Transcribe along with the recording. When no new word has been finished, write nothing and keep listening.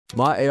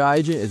My AI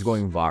agent is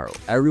going viral.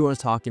 Everyone's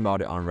talking about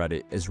it on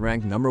Reddit. It's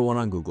ranked #1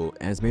 on Google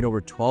and it's made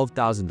over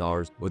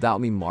 $12,000 without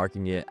me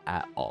marketing it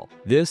at all.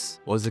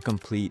 This was a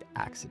complete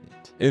accident.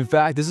 In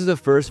fact, this is the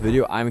first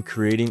video I'm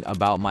creating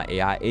about my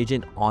AI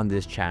agent on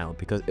this channel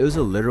because it was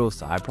a literal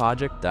side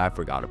project that I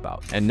forgot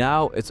about. And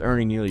now it's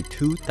earning nearly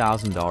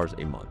 $2,000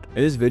 a month.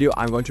 In this video,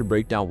 I'm going to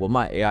break down what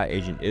my AI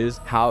agent is,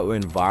 how it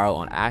went viral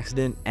on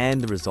accident,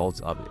 and the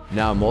results of it.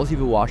 Now, most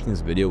people watching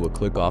this video will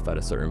click off at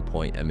a certain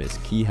point and miss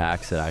key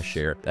hacks that I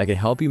share that can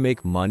help you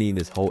make money in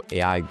this whole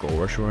AI gold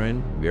rush we're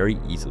in very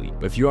easily.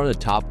 But if you're on the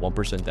top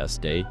 1% that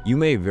stay, you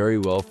may very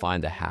well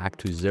find the hack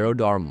to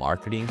 $0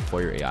 marketing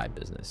for your AI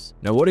business.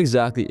 Now, what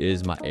exactly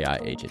is my AI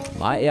agent?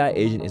 My AI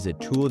agent is a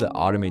tool that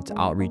automates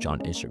outreach on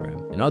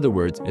Instagram. In other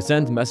words, it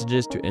sends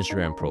messages to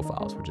Instagram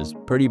profiles, which is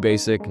pretty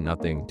basic,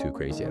 nothing too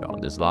crazy at all.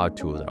 There's a lot of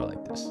tools that are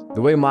like this.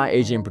 The way my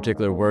agent in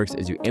particular works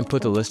is you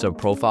input the list of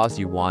profiles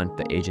you want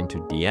the agent to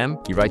DM,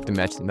 you write the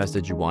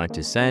message you want it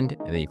to send,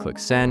 and then you click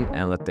send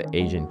and let the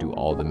agent do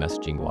all the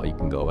messaging while you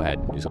can go ahead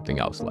and do something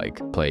else like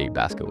play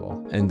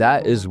basketball. And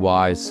that is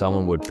why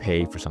someone would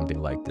pay for something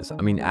like this.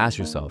 I mean, ask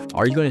yourself,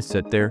 are you going to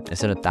sit there and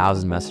send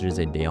 1,000 messages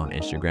a day on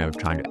Instagram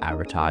trying to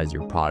advertise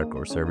your product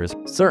or service?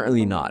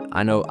 Certainly not.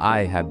 I know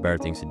I have better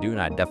things to do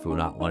and I definitely would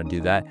not want to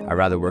do that. I'd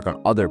rather work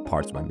on other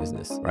parts of my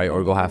business, right?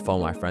 Or go have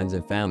fun with my friends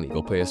and family,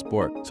 go play a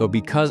sport. So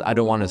because I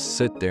don't want to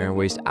sit there and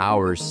waste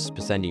hours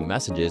sending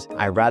messages,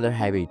 I'd rather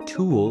have a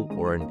tool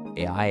or an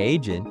AI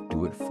agent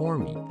do it for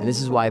me. And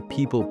this is why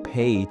people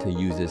pay to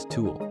use this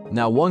tool.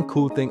 Now, one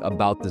cool thing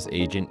about this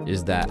agent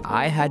is that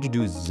I had to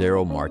do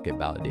zero market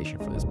validation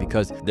for this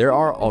because there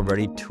are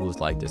already tools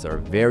like this that are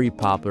very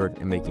popular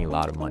and making a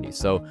lot of money.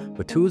 So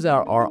with tools that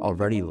are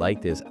already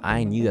like this,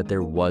 I knew that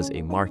there was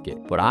a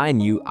market, but I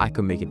knew I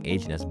could make an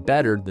agent that's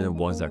better than the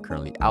ones that are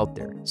currently out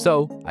there.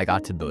 So I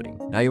got to building.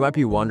 Now you might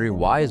be wondering,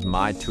 why is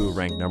my tool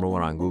ranked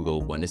 #1 on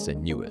Google when it's the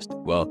newest?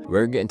 Well,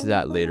 we're getting to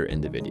that later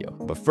in the video.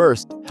 But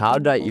first, how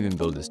did I even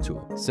build this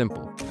tool?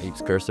 Simple. I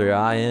use Cursor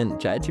AI and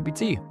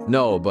ChatGPT.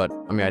 No, but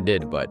I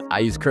did, but I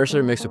used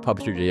Cursor mixed with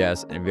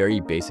Puppetry.js and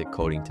very basic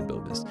coding to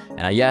build this.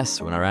 And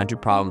yes, when I ran into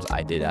problems,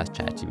 I did ask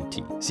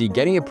ChatGPT. See,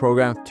 getting a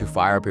program to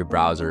fire up your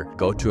browser,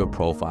 go to a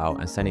profile,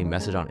 and send a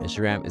message on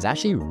Instagram is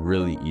actually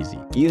really easy.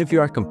 Even if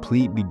you're a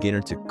complete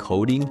beginner to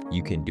coding,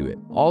 you can do it.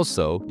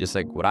 Also, just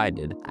like what I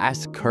did,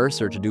 ask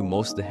Cursor to do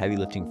most of the heavy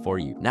lifting for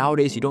you.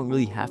 Nowadays, you don't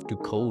really have to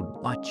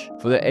code much.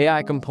 For the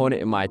AI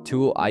component in my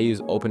tool, I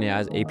use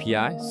OpenAI's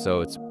API, so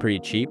it's pretty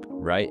cheap,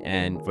 right?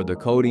 And for the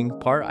coding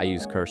part, I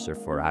use Cursor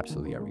for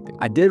absolutely everything.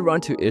 I did run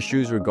into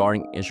issues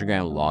regarding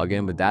Instagram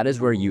login, but that is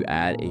where you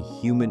add a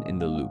human in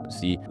the loop.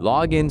 See,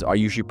 logins are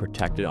usually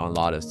protected on a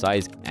lot of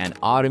sites, and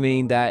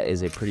automating that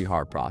is a pretty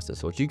hard process.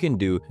 So what you can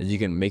do is you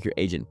can make your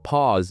agent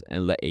pause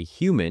and let a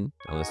human,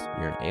 unless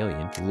you're an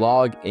alien,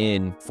 log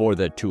in for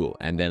the tool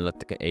and then let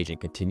the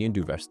agent continue and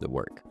do the rest of the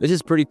work. This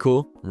is pretty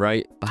cool,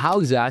 right? But how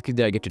exactly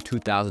did I get to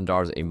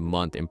 $2,000 a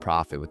month in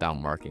profit without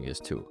marketing this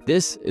tool?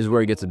 This is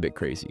where it gets a bit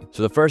crazy.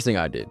 So the first thing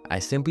I did, I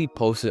simply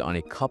posted on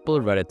a couple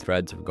of Reddit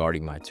threads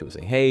regarding my tool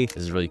saying, hey, this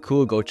is really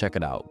cool, go check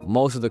it out.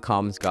 Most of the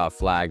comments got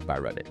flagged by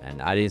Reddit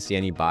and I didn't see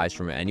any buys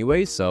from it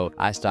anyway, so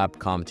I stopped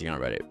commenting on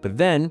Reddit. But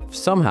then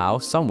somehow,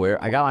 somewhere,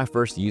 I got my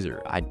first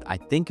user. I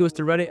think it was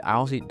through Reddit, I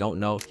honestly don't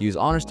know. He was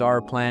on a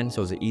starter plan,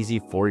 so it was an easy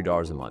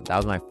 $40 a month. That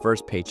was my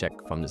first paycheck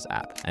from this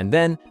app. And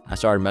then I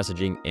started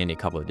messaging in a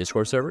couple of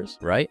Discord servers,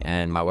 right?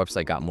 And my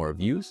website got more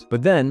views.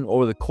 But then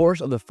over the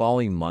course of the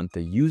following month,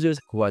 the users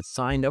who had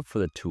signed up for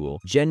the tool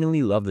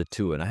genuinely loved the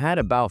tool. And I had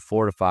about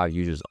 4 to 5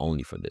 users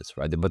only for this,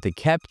 right? But they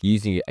kept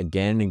using it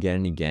again and again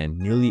and again,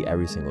 nearly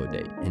every single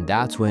day. And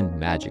that's when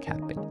magic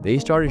happened. They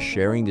started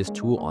sharing this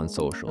tool on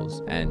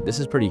socials. And this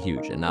is pretty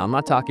huge. And now I'm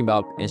not talking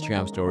about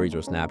Instagram stories or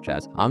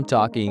Snapchats. I'm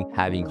talking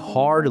having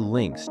hard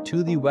links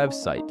to the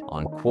website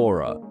on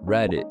Quora,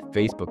 Reddit,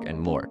 Facebook, and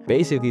more.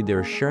 Basically,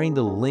 they're sharing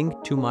the link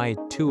to my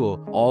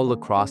tool all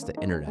across the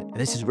internet. And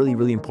this is really,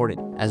 really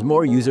important. As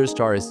more users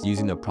started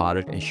using the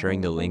product and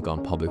sharing the link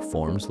on public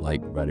forums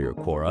like Reddit or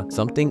Quora,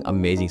 something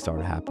amazing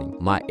started happening.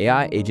 My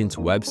AI agent's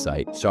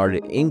website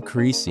started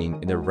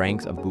increasing in the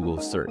ranks of Google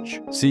search.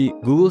 See,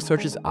 Google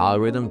search's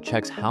algorithm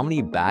checks how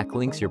many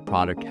backlinks your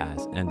product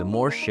has, and the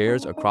more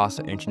shares across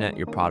the internet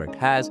your product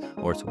has,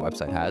 or its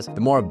website has,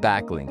 the more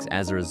backlinks.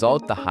 As a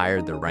result, the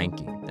higher the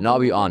ranking. And I'll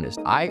be honest,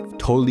 I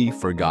totally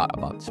forgot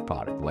about this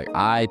product. Like,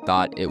 I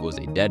thought it was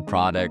a dead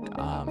product.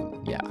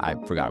 Yeah, I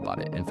forgot about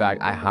it. In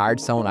fact, I hired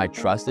someone I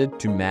trusted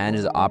to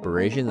manage the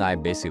operations, and I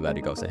basically let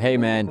it go. Said, hey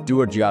man, do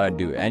what you gotta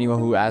do. Anyone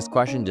who asks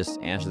questions,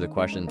 just answer the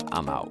questions.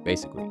 I'm out,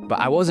 basically. But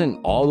I wasn't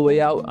all the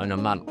way out, and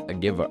I'm not a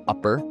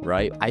giver-upper,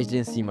 right? I just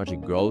didn't see much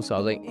growth, so I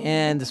was like,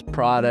 this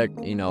product,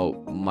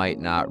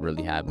 might not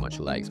really have much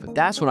legs. But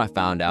that's when I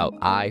found out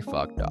I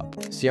fucked up.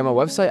 See, on my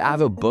website, I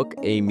have a book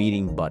a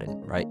meeting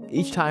button, right?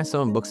 Each time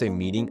someone books a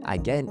meeting, I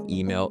get an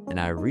email, and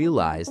I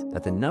realize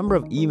that the number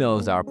of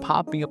emails that are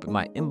popping up in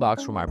my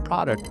inbox for my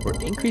product were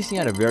increasing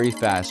at a very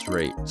fast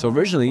rate. So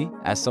originally,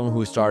 as someone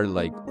who started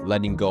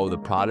letting go of the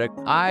product,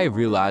 I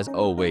realized,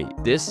 oh wait,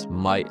 this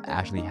might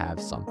actually have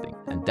something.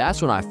 And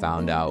that's when I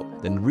found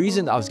out the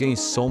reason I was getting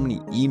so many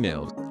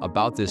emails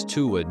about this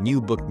tool with new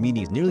book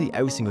meetings nearly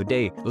every single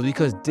day was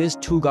because this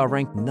tool got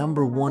ranked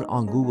 #1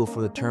 on Google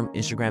for the term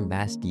Instagram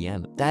Mass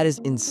DM. That is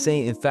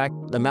insane. In fact,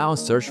 the amount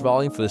of search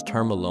volume for this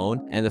term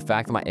alone and the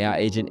fact that my AI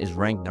agent is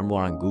ranked #1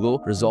 on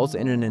Google results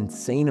in an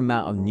insane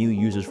amount of new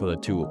users for the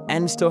tool.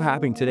 And it's still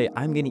happening today.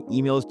 I'm getting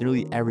emails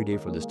nearly every day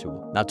for this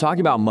tool. Now,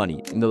 talking about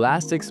money, in the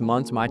last 6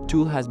 months, my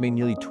tool has made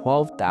nearly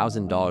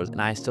 $12,000 and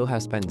I still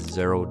have spent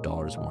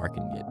 $0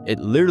 marketing it. It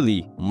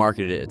literally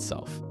marketed it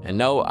itself. And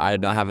no, I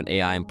did not have an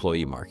AI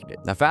employee market it.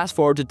 Now, fast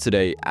forward to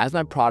today, as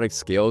my product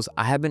scales,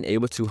 I have been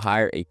able to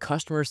hire a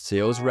customer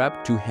sales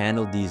rep to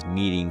handle these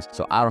meetings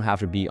so I don't have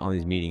to be on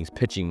these meetings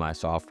pitching my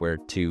software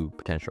to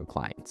potential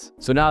clients.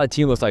 So now the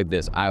team looks like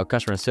this. I have a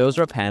customer sales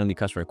rep handling the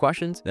customer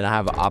questions. Then I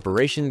have an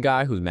operations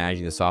guy who's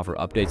managing the software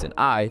updates. And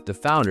I, the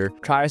founder,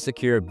 try to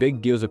secure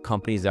big deals with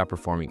companies that are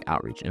performing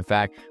outreach. In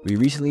fact, we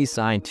recently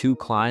signed 2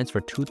 clients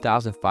for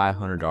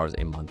 $2,500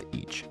 a month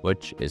each,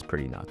 which is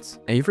pretty nuts.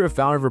 And if you're a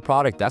founder of a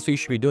product, that's what you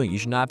should be doing. You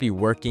should not be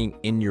working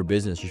in your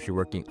business. You should be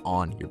working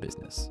on your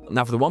business.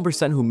 Now, for the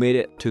 1% who made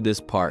it to this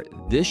part,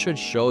 this should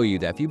show you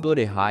that if you build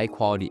a high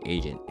quality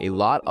agent, a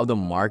lot of the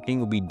marketing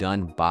will be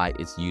done by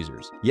its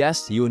users.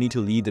 Yes, you will need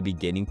to lead the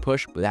beginning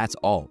push, but that's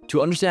all.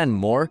 To understand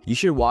more, you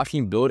should watch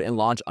me build and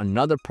launch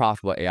another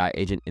profitable AI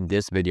agent in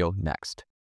this video next.